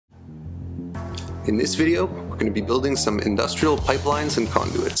In this video, we're going to be building some industrial pipelines and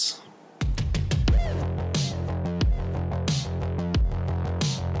conduits.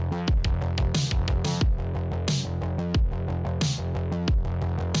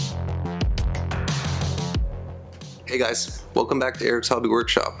 Hey guys, welcome back to Eric's Hobby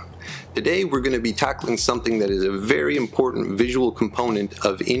Workshop. Today we're going to be tackling something that is a very important visual component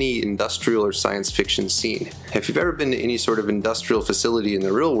of any industrial or science fiction scene. If you've ever been to any sort of industrial facility in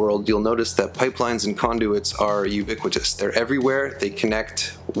the real world, you'll notice that pipelines and conduits are ubiquitous. They're everywhere. They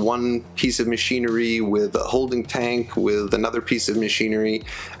connect one piece of machinery with a holding tank with another piece of machinery,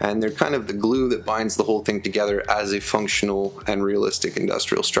 and they're kind of the glue that binds the whole thing together as a functional and realistic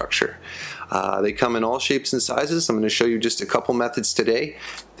industrial structure. They come in all shapes and sizes. I'm going to show you just a couple methods today.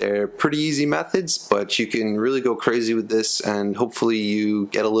 They're pretty easy methods, but you can really go crazy with this, and hopefully you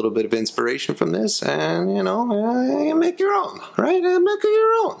get a little bit of inspiration from this, and you know, make your own, right? Make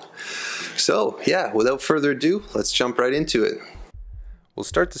your own. So yeah, without further ado, let's jump right into it. We'll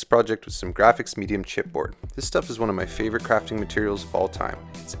start this project with some graphics medium chipboard. This stuff is one of my favorite crafting materials of all time.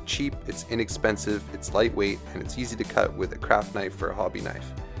 It's cheap, it's inexpensive, it's lightweight, and it's easy to cut with a craft knife or a hobby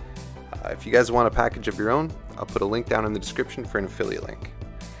knife. If you guys want a package of your own, I'll put a link down in the description for an affiliate link.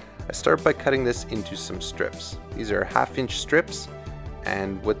 I start by cutting this into some strips. These are 1/2-inch strips,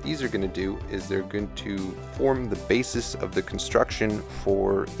 and what these are going to do is they're going to form the basis of the construction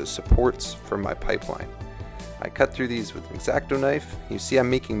for the supports for my pipeline. I cut through these with an Xacto knife. You see I'm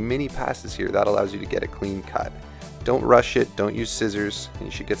making mini passes here. That allows you to get a clean cut. Don't rush it, don't use scissors, and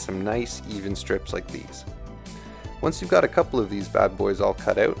you should get some nice even strips like these. Once you've got a couple of these bad boys all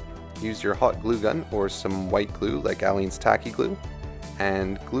cut out, use your hot glue gun or some white glue like Aleene's tacky glue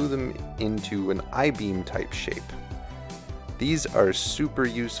and glue them into an I-beam type shape. These are super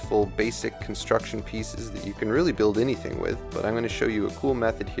useful basic construction pieces that you can really build anything with, but I'm going to show you a cool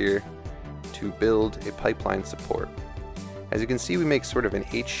method here to build a pipeline support. As you can see, we make sort of an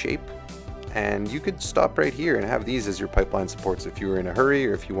H shape, and you could stop right here and have these as your pipeline supports if you were in a hurry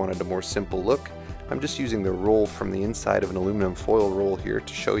or if you wanted a more simple look. I'm just using the roll from the inside of an aluminum foil roll here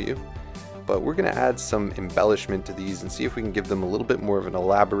to show you, but we're going to add some embellishment to these and see if we can give them a little bit more of an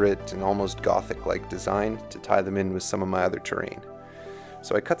elaborate and almost gothic-like design to tie them in with some of my other terrain.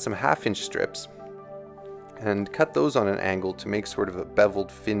 So I cut some 1/2-inch strips and cut those on an angle to make sort of a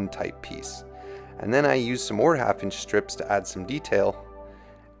beveled fin type piece. And then I use some more 1/2-inch strips to add some detail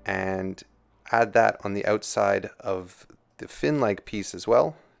and add that on the outside of the fin-like piece as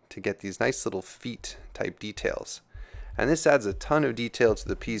well, to get these nice little feet type details. And this adds a ton of detail to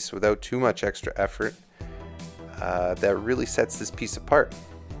the piece without too much extra effort. That really sets this piece apart.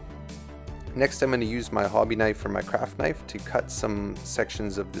 Next, I'm going to use my hobby knife or my craft knife to cut some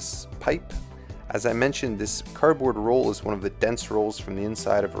sections of this pipe. As I mentioned, this cardboard roll is one of the dense rolls from the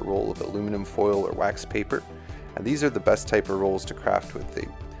inside of a roll of aluminum foil or wax paper. And these are the best type of rolls to craft with. They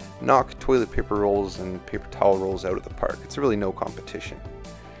knock toilet paper rolls and paper towel rolls out of the park. It's really no competition.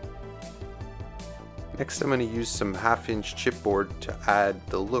 Next, I'm going to use some 1/2-inch chipboard to add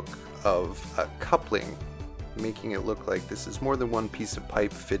the look of a coupling, making it look like this is more than one piece of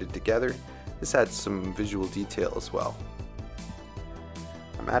pipe fitted together. This adds some visual detail as well.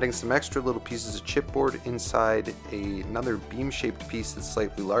 I'm adding some extra little pieces of chipboard inside another beam-shaped piece that's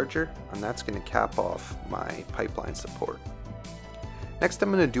slightly larger, and that's going to cap off my pipeline support. Next,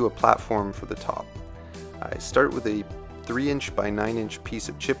 I'm going to do a platform for the top. I start with a 3-inch by 9-inch piece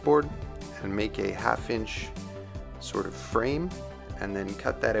of chipboard and make a 1/2-inch sort of frame, and then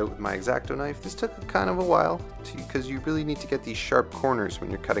cut that out with my Xacto knife. This took kind of a while because you really need to get these sharp corners when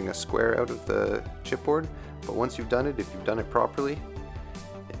you're cutting a square out of the chipboard, but once you've done it, if you've done it properly,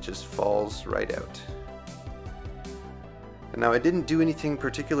 it just falls right out. And now I didn't do anything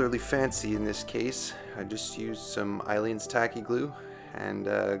particularly fancy in this case. I just used some Aleene's tacky glue and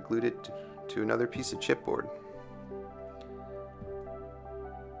glued it to another piece of chipboard.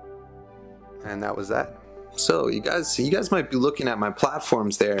 And that was that. So you guys might be looking at my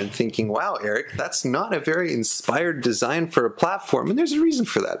platforms there and thinking, wow, Eric, that's not a very inspired design for a platform. And there's a reason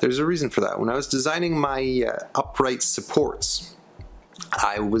for that. There's a reason for that. When I was designing my upright supports,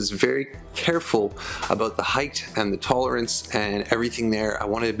 I was very careful about the height and the tolerance and everything there. I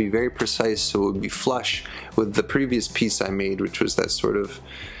wanted to be very precise so it would be flush with the previous piece I made, which was that sort of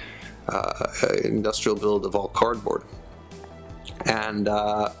industrial build of all cardboard.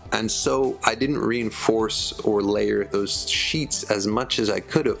 and so I didn't reinforce or layer those sheets as much as I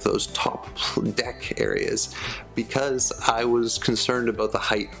could have, those top deck areas, because I was concerned about the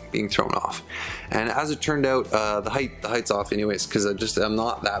height being thrown off. And as it turned out, the height's off anyways, because I'm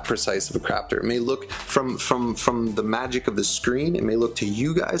not that precise of a crafter. It may look from the magic of the screen, it may look to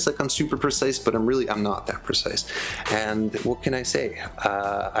you guys like I'm super precise, but I'm not that precise. And what can I say?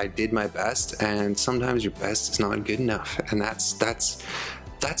 I did my best, and sometimes your best is not good enough, and that's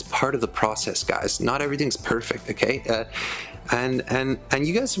part of the process, guys. Not everything's perfect, okay? And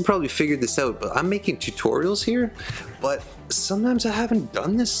you guys have probably figured this out, but I'm making tutorials here, but sometimes I haven't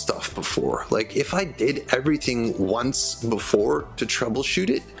done this stuff before. Like, if I did everything once before to troubleshoot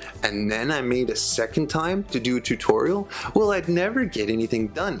it, and then I made a second time to do a tutorial, well, I'd never get anything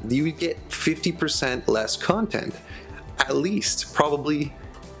done. You would get 50% less content, at least, probably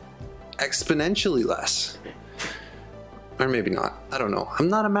exponentially less. Or maybe not, I don't know. I'm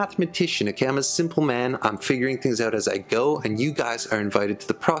not a mathematician, okay? I'm a simple man. I'm figuring things out as I go, and you guys are invited to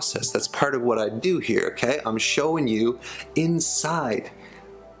the process. That's part of what I do here, okay? I'm showing you inside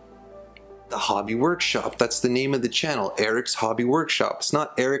the hobby workshop. That's the name of the channel, Eric's Hobby Workshop. It's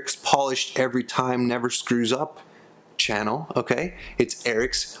not Eric's polished every time, never screws up channel, okay? It's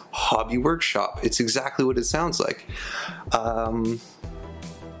Eric's Hobby Workshop. It's exactly what it sounds like.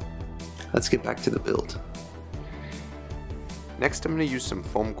 Let's get back to the build. Next, I'm going to use some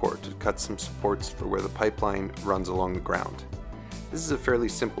foam core to cut some supports for where the pipeline runs along the ground. This is a fairly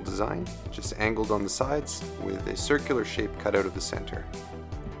simple design, just angled on the sides with a circular shape cut out of the center.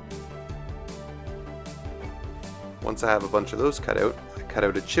 Once I have a bunch of those cut out, I cut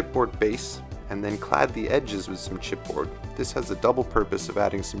out a chipboard base and then clad the edges with some chipboard. This has the double purpose of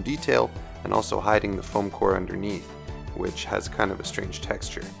adding some detail and also hiding the foam core underneath, which has kind of a strange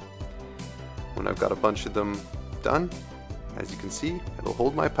texture. When I've got a bunch of them done, as you can see, it'll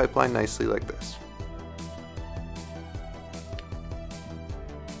hold my pipeline nicely like this.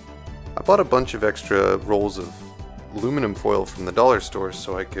 I bought a bunch of extra rolls of aluminum foil from the dollar store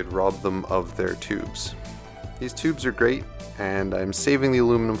so I could rob them of their tubes. These tubes are great, and I'm saving the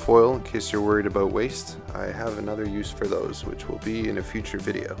aluminum foil in case you're worried about waste. I have another use for those, which will be in a future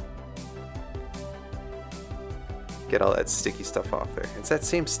video. Get all that sticky stuff off there. It's that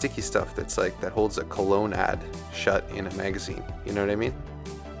same sticky stuff that's like, that holds a cologne ad shut in a magazine. You know what I mean?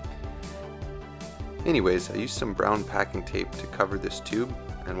 Anyways, I used some brown packing tape to cover this tube,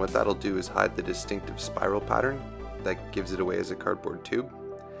 and what that'll do is hide the distinctive spiral pattern that gives it away as a cardboard tube.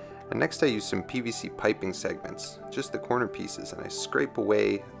 And next I use some PVC piping segments, just the corner pieces, and I scrape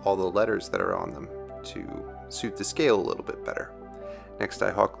away all the letters that are on them to suit the scale a little bit better. Next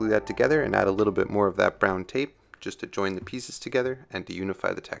I hot glue that together and add a little bit more of that brown tape, just to join the pieces together and to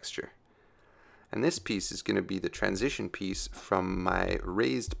unify the texture. And this piece is going to be the transition piece from my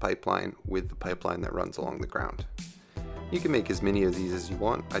raised pipeline with the pipeline that runs along the ground. You can make as many of these as you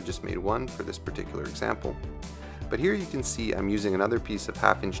want. I just made one for this particular example. But here you can see I'm using another piece of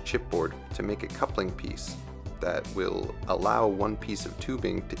 1/2-inch chipboard to make a coupling piece that will allow one piece of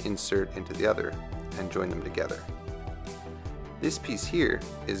tubing to insert into the other and join them together. This piece here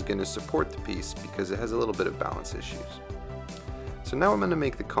is going to support the piece because it has a little bit of balance issues. So now I'm going to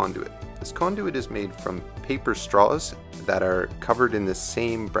make the conduit. This conduit is made from paper straws that are covered in the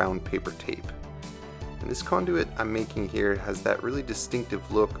same brown paper tape. And this conduit I'm making here has that really distinctive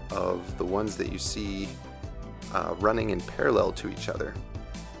look of the ones that you see running in parallel to each other,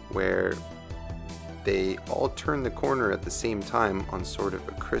 where they all turn the corner at the same time on sort of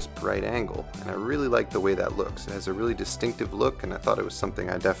a crisp right angle, and I really like the way that looks. It has a really distinctive look, and I thought it was something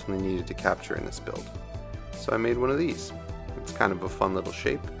I definitely needed to capture in this build. So I made one of these. It's kind of a fun little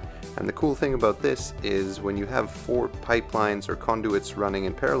shape, and the cool thing about this is when you have 4 pipelines or conduits running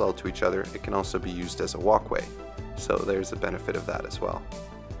in parallel to each other, it can also be used as a walkway. So there's a benefit of that as well.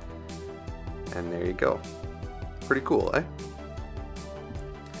 And there you go. Pretty cool, eh?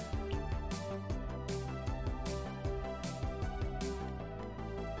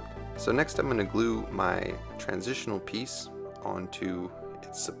 So next I'm going to glue my transitional piece onto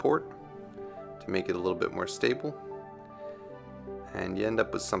its support to make it a little bit more stable, and you end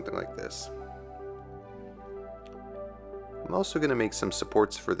up with something like this. I'm also going to make some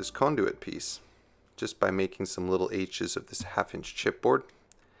supports for this conduit piece just by making some little H's of this 1/2-inch chipboard,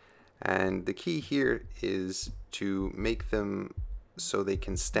 and the key here is to make them so they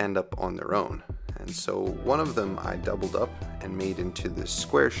can stand up on their own. And so one of them I doubled up and made into this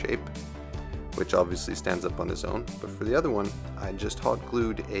square shape, which obviously stands up on its own, but for the other one I just hot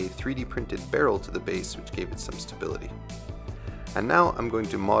glued a 3D printed barrel to the base, which gave it some stability. And now I'm going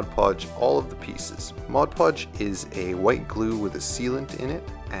to Mod Podge all of the pieces. Mod Podge is a white glue with a sealant in it,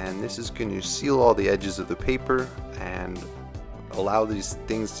 and this is going to seal all the edges of the paper and allow these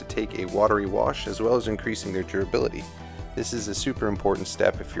things to take a watery wash, as well as increasing their durability. This is a super important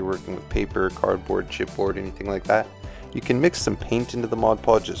step if you're working with paper, cardboard, chipboard, anything like that. You can mix some paint into the Mod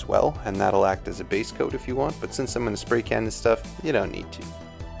Podge as well, and that'll act as a base coat if you want, but since I'm going to spray can this stuff, you don't need to.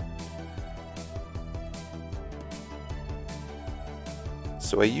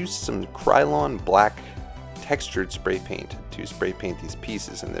 So I used some Krylon black textured spray paint to spray paint these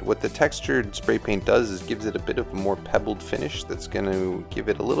pieces, and what the textured spray paint does is gives it a bit of a more pebbled finish that's going to give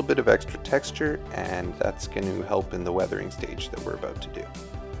it a little bit of extra texture, and that's going to help in the weathering stage that we're about to do.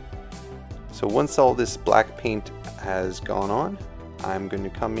 So once all this black paint has gone on, I'm going to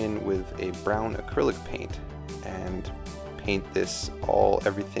come in with a brown acrylic paint and paint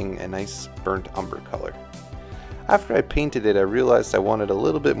everything a nice burnt umber color. After I painted it, I realized I wanted a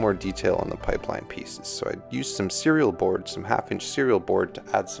little bit more detail on the pipeline pieces, so I used some serial board, some half-inch serial board, to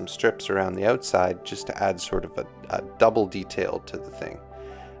add some strips around the outside just to add sort of a double detail to the thing.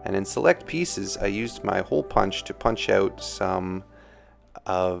 And in select pieces, I used my hole punch to punch out some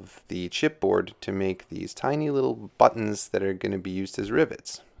of the chipboard to make these tiny little buttons that are going to be used as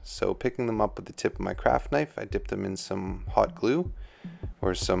rivets. So picking them up with the tip of my craft knife, I dipped them in some hot glue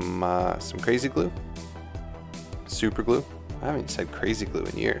or some crazy glue. Super glue. I haven't said crazy glue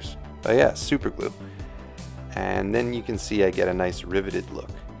in years, but yeah, super glue. And then you can see I get a nice riveted look.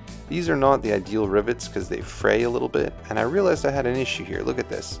 These are not the ideal rivets because they fray a little bit, and I realized I had an issue here. Look at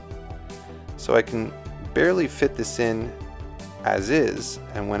this. So I can barely fit this in as is,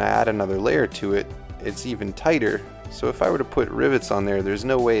 and when I add another layer to it, it's even tighter. So if I were to put rivets on there, there's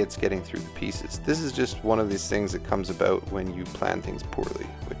no way it's getting through the pieces. This is just one of these things that comes about when you plan things poorly,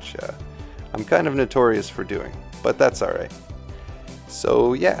 which I'm kind of notorious for doing, but that's alright.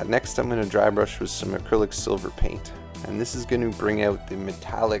 So yeah, next I'm going to dry brush with some acrylic silver paint, and this is going to bring out the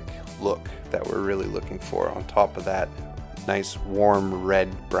metallic look that we're really looking for on top of that nice warm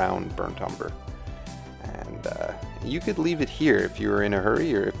red brown burnt umber. And you could leave it here if you were in a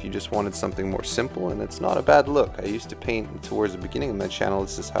hurry or if you just wanted something more simple, and it's not a bad look. I used to paint towards the beginning of my channel.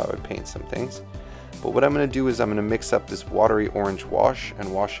 This is how I would paint some things. But what I'm going to do is I'm going to mix up this watery orange wash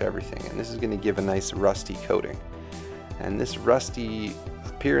and wash everything, and this is going to give a nice rusty coating. And this rusty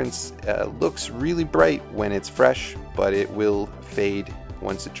appearance looks really bright when it's fresh, but it will fade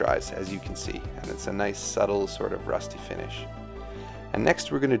once it dries, as you can see, and it's a nice subtle sort of rusty finish. And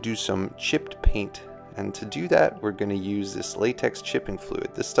next we're going to do some chipped paint, and to do that we're going to use this latex chipping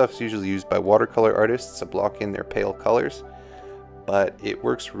fluid. This stuff's usually used by watercolor artists to block in their pale colors, but it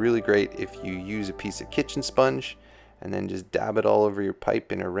works really great if you use a piece of kitchen sponge and then just dab it all over your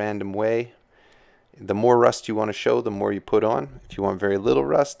pipe in a random way. The more rust you want to show, the more you put on. If you want very little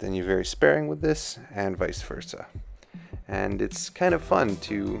rust, then you're very sparing with this, and vice versa. And it's kind of fun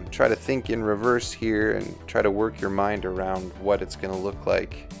to try to think in reverse here and try to work your mind around what it's going to look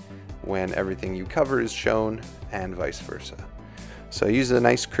like when everything you cover is shown, and vice versa. So I use a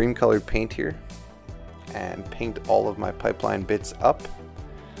nice cream colored paint here and paint all of my pipeline bits up,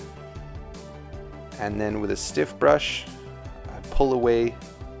 and then with a stiff brush I pull away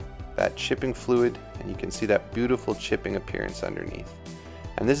that chipping fluid, and you can see that beautiful chipping appearance underneath.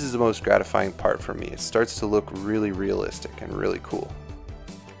 And this is the most gratifying part for me. It starts to look really realistic and really cool.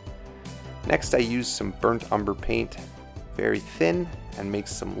 Next I use some burnt umber paint, very thin, and make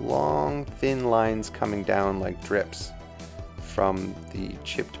some long thin lines coming down like drips from the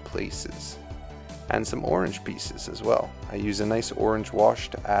chipped places, and some orange pieces as well. I use a nice orange wash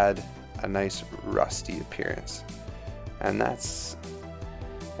to add a nice rusty appearance. And that's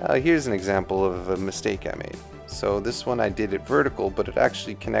here's an example of a mistake I made. So this one I did it vertical, but it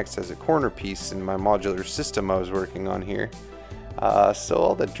actually connects as a corner piece in my modular system I was working on here. So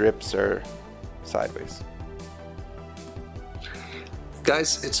all the drips are sideways.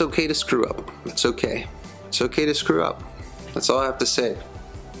 Guys, it's okay to screw up. It's okay. It's okay to screw up. That's all I have to say.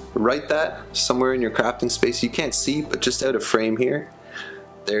 Write that somewhere in your crafting space. You can't see, but just out of frame here,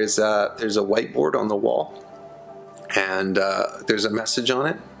 there's a whiteboard on the wall, and there's a message on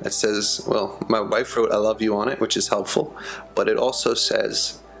it that says, well, my wife wrote "I love you" on it, which is helpful, but it also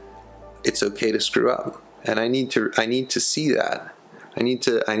says it's okay to screw up, and I need to see that. I need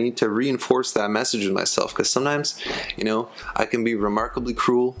to reinforce that message with myself, because sometimes, you know, I can be remarkably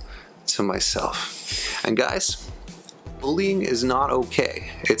cruel to myself. And guys, bullying is not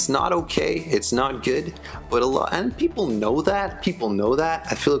okay. It's not okay. It's not good. But and people know that. People know that.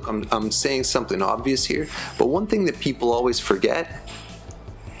 I feel like I'm saying something obvious here. But one thing that people always forget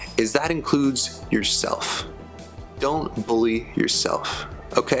is that includes yourself. don't bully yourself,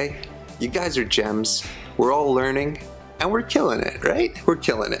 okay? You guys are gems, we're all learning, and we're killing it, right? We're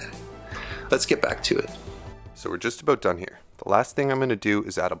killing it. Let's get back to it. So we're just about done here. The last thing I'm going to do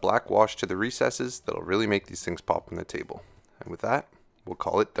is add a black wash to the recesses that'll really make these things pop on the table. And with that, we'll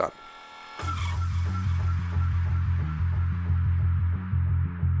call it done.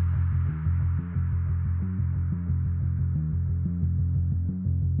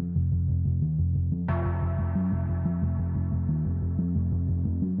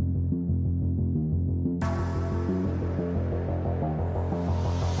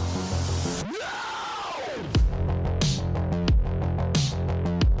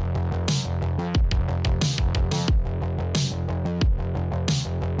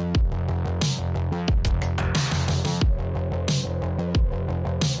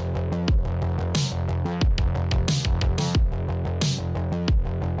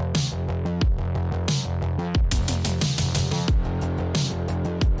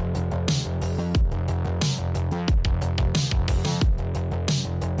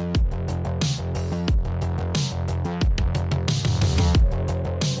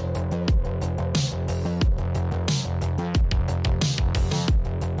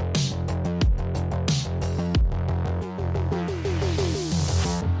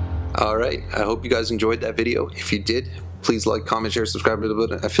 Alright, I hope you guys enjoyed that video. If you did, please like, comment, share, subscribe to the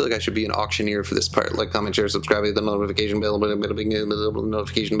button. I feel like I should be an auctioneer for this part. Like, comment, share, subscribe, hit the notification bell,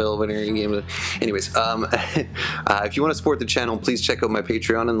 notification bell. Anyways, if you want to support the channel, please check out my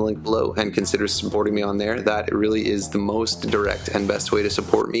Patreon in the link below and consider supporting me on there. That really is the most direct and best way to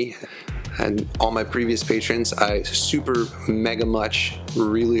support me. And all my previous patrons, I super mega much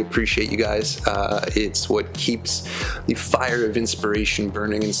really appreciate you guys. It's what keeps the fire of inspiration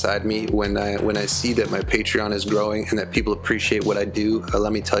burning inside me when I see that my Patreon is growing and that people appreciate what I do.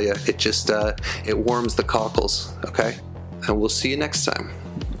 Let me tell you, it just it warms the cockles. Okay, and we'll see you next time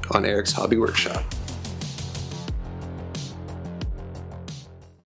on Eric's Hobby Workshop.